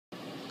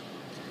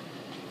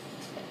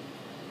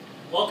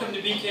Welcome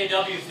to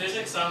BKW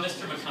Physics. I'm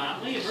Mr.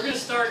 McConley, and we're going to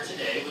start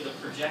today with a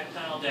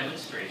projectile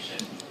demonstration.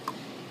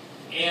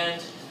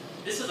 And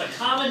this is a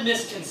common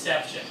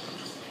misconception.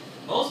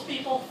 Most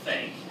people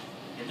think,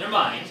 in their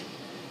mind,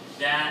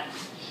 that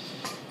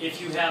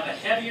if you have a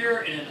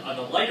heavier and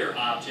a lighter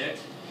object,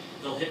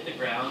 they'll hit the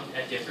ground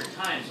at different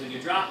times when you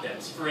drop them.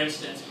 So for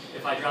instance,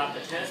 if I dropped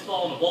a tennis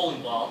ball and a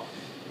bowling ball,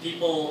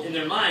 people in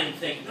their mind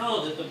think,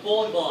 no, that the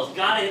bowling ball has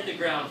got to hit the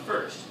ground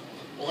first.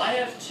 Well, I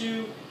have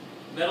two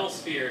metal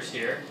spheres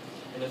here,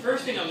 and the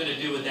first thing I'm going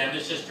to do with them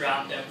is just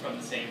drop them from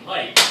the same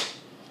height.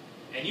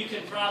 And you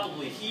can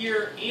probably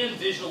hear and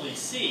visually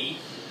see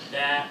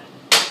that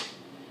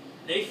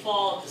they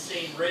fall at the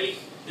same rate.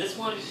 This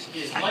one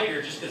is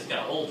lighter just because it's got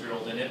a hole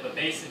drilled in it, but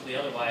basically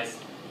otherwise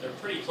they're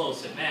pretty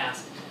close in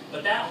mass.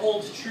 But that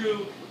holds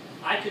true.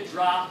 I could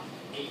drop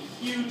a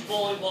huge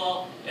bowling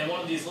ball and one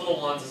of these little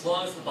ones, as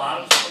long as the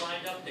bottoms were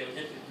lined up, they would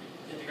hit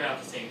the ground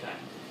at the same time.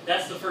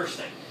 That's the first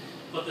thing.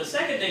 But the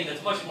second thing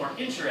that's much more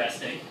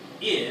interesting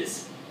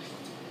is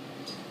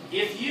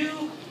if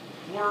you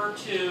were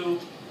to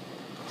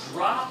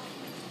drop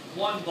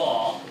one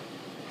ball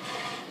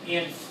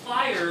and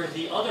fire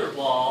the other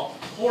ball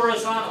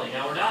horizontally.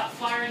 Now we're not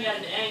firing at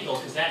an angle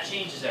because that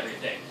changes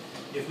everything.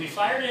 If we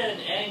fired it at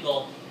an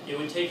angle, it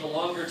would take a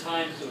longer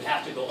time because it would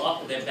have to go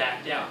up and then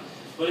back down.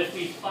 But if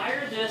we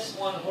fire this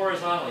one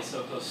horizontally,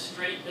 so it goes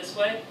straight this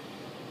way,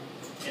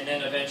 and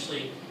then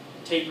eventually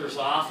tapers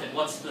off, and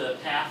what's the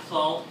path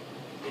called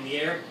in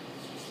the air?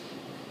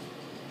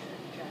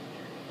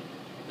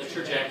 The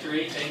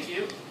trajectory, thank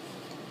you,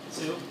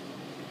 Sue.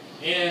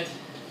 And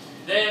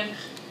then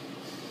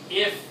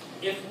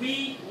if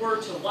we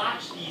were to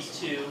watch these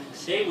two,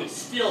 they would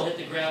still hit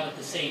the ground at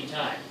the same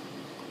time.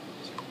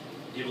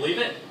 Do you believe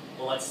it?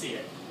 Well, let's see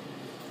it.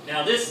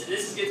 Now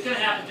it's going to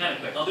happen kind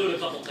of quick. I'll do it a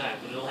couple times,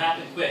 but it'll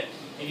happen quick.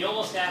 And you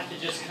almost have to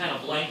just kind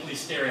of blankly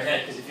stare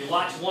ahead, because if you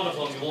watch one of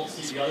them, you won't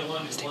see the other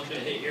one, because one's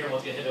going to hit here and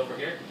one's going to hit over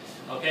here.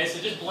 Okay,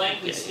 so just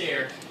blankly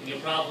stare, and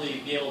you'll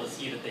probably be able to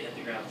see that they hit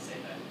the ground at the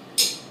same time.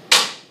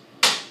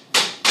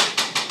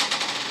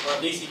 Or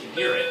at least you can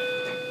hear it.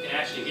 You can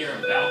actually hear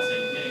them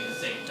bouncing and hitting at the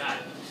same time.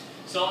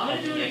 So I'm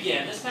going to do it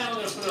again. This time I'm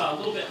going to put it on a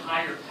little bit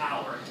higher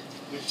power,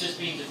 which just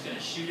means it's going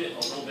to shoot it a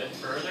little bit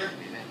further.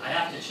 I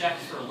have to check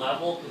for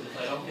level, because if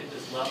I don't get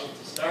this level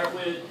to start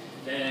with,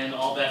 then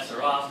all bets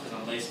are off, because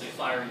I'm basically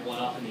firing one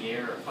up in the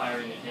air or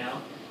firing it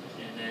down,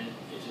 and then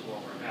it just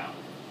won't work out.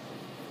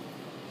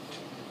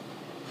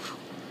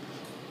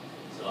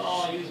 So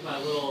I'll use my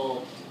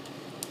little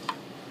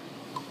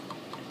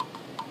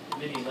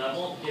mini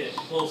level, get it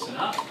close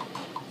enough.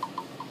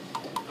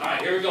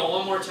 Alright, here we go,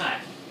 one more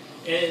time.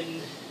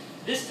 And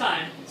this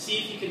time, see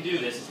if you can do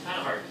this. It's kind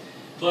of hard.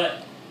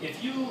 But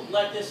if you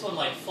let this one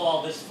like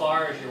fall this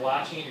far as you're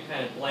watching it, you're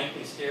kind of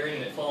blankly staring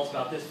and it falls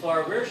about this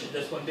far, where should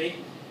this one be?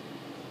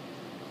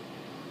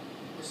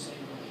 The same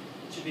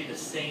height. It should be the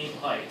same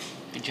height.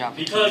 Good job.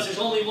 Because there's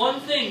only one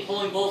thing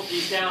pulling both of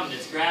these down, and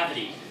it's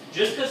gravity.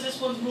 Just because this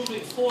one's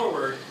moving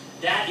forward,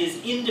 that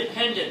is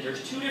independent.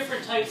 There's two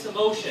different types of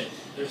motion.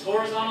 There's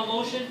horizontal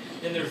motion,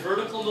 and there's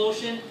vertical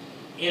motion,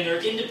 and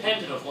they're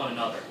independent of one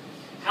another.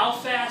 How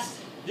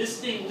fast this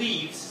thing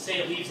leaves, say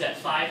it leaves at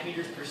 5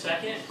 meters per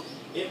second,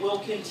 it will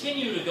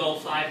continue to go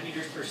 5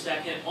 meters per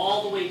second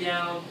all the way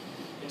down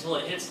until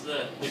it hits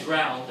the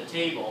ground, the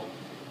table.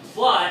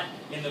 But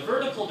in the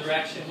vertical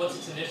direction, what's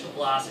its initial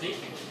velocity?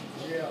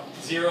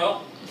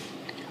 0,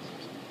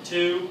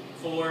 2,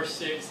 4,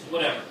 6,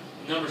 whatever.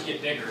 The numbers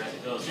get bigger as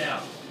it goes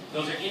down.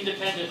 Those are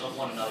independent of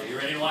one another. You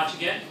ready to watch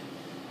again?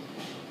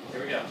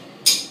 Here we go.